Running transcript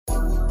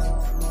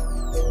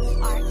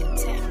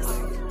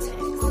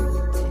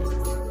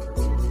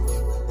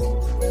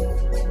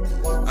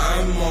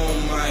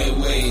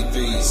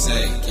3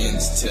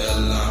 seconds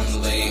till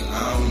I'm late.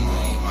 I'm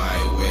on my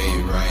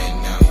way right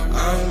now.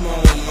 I'm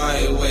on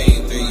my way.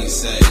 3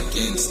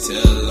 seconds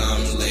till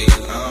I'm late.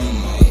 I'm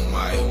on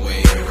my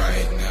way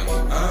right now.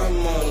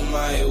 I'm on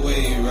my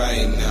way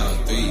right now.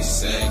 3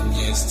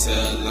 seconds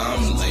till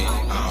I'm late.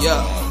 I'm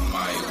on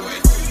my way.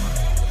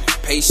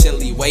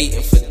 Patiently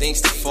waiting for things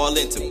to fall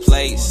into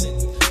place.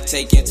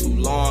 Taking too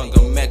long,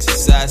 I'm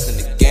exercising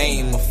the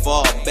game. I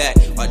fall back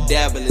while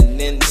dabbling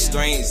in the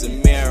strains of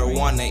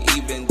marijuana,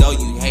 even though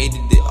you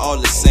hated it all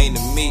the same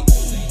to me.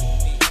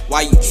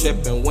 Why you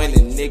tripping when a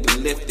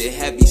nigga lifted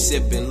heavy,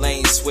 sipping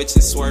lanes,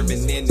 switching,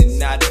 swerving in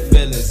and out of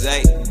feelings,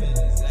 eh?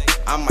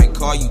 I might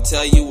call you,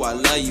 tell you I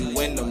love you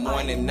in the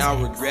morning,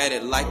 I'll regret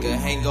it like a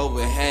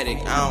hangover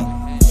headache. I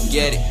don't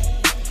get it.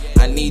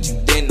 I need you,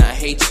 then I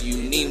hate you,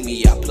 you need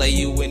me. I play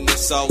you and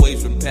it's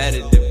always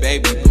repetitive,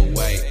 baby, but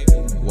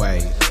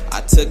wait. I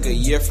took a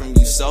year from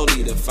you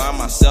solely to find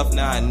myself,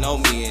 now I know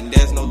me, and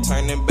there's no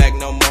turning back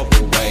no more,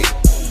 but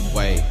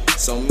wait.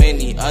 So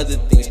many other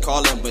things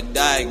calling, but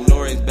I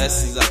ignore as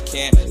best as I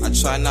can. I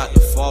try not to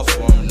fall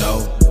for them, no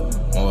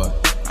more.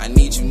 I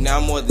need you now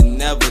more than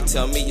ever.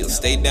 Tell me you'll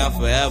stay down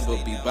forever,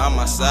 be by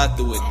my side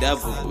through a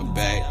devil, but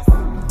babe,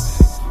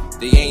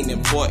 they ain't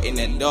important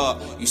at all.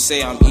 You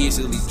say I'm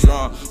easily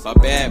drawn by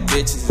bad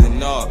bitches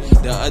and all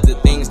the other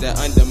things that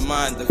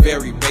undermine the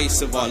very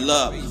base of our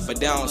love, but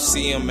they don't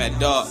see them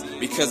at all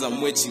because I'm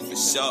with you for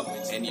sure,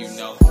 and you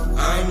know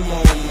I'm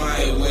on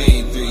my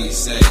way. 3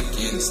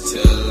 seconds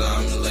till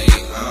I'm late.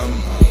 I'm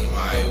on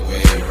my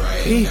way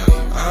right now.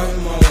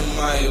 I'm on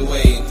my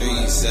way.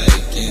 3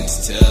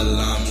 seconds till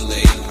I'm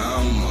late.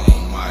 I'm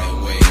on my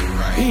way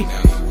right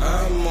now.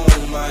 I'm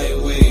on my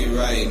way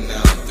right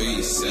now.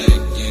 3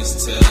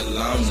 seconds till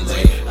I'm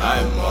late.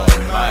 I'm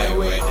on my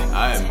way.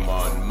 I'm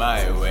on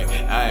my way.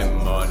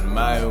 I'm on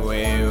my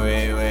way.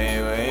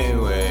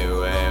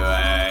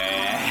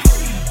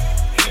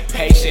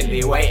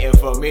 Patiently waiting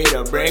for me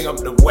to bring up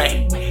the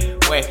way.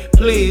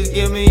 Please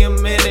give me a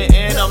minute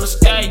and I'ma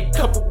stay.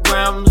 Couple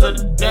grams of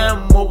the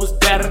damn. What was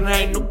that? It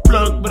ain't no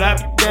plug, but I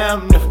be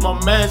damned if my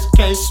mans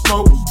can't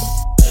smoke.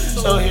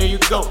 So here you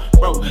go,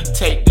 bro,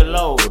 take the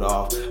load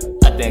off.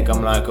 I think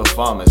I'm like a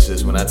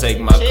pharmacist when I take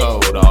my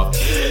coat off.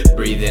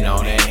 Breathing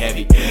on that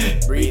heavy,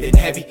 breathing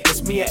heavy.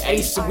 It's me and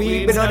Ace, so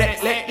we been on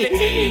that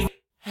lately.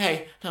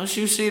 Hey, don't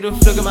you see the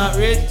flick of my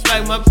wrist?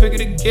 Like my pick of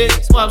the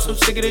kids. Why I'm so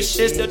sick of this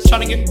shit, still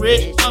trying to get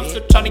rich. I'm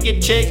still trying to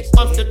get chicks.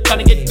 I'm still trying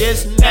to get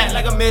this and that.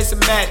 Like I'm missing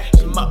match.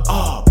 My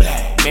all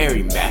black,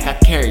 Mary Mac. I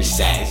carry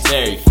size,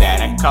 very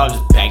fat. I call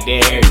this pack the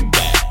hairy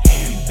bag.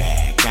 Hairy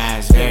bag,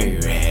 guys very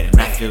red.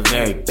 And I feel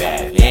very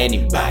bad for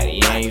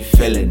anybody. I ain't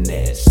feeling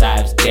this.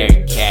 Size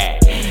dairy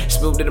cat.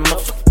 Smooth to the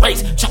motherfucking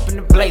race. Chopping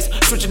the blaze.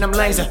 Switching them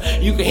lanes.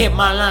 You can hit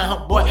my line,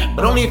 huh, boy.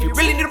 But only if you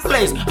really need a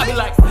place. I be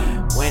like,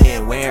 when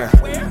and where,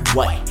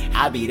 what,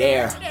 I be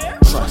there.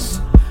 Trust,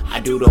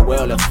 I do the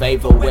world a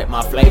favor with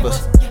my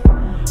flavors.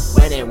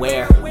 When and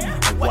where,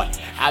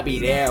 what, I be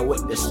there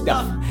with the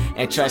stuff.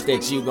 And trust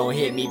that you gon'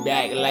 hit me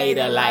back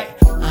later like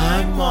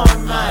I'm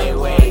on my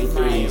way.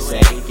 3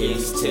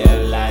 seconds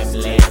till I'm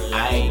late.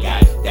 I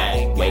got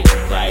that weight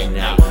right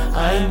now.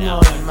 I'm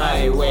on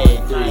my way.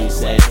 3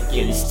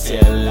 seconds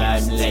till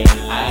I'm late.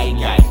 I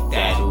got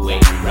that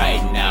weight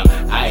right now.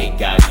 I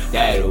got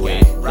that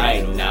weight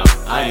right now.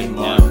 I'm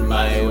on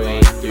my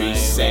way. 3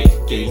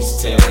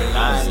 seconds till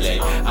I'm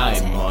late.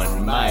 I'm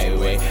on my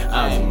way.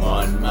 I'm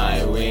on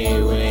my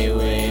way,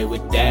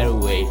 with that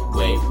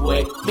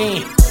weight,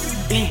 me.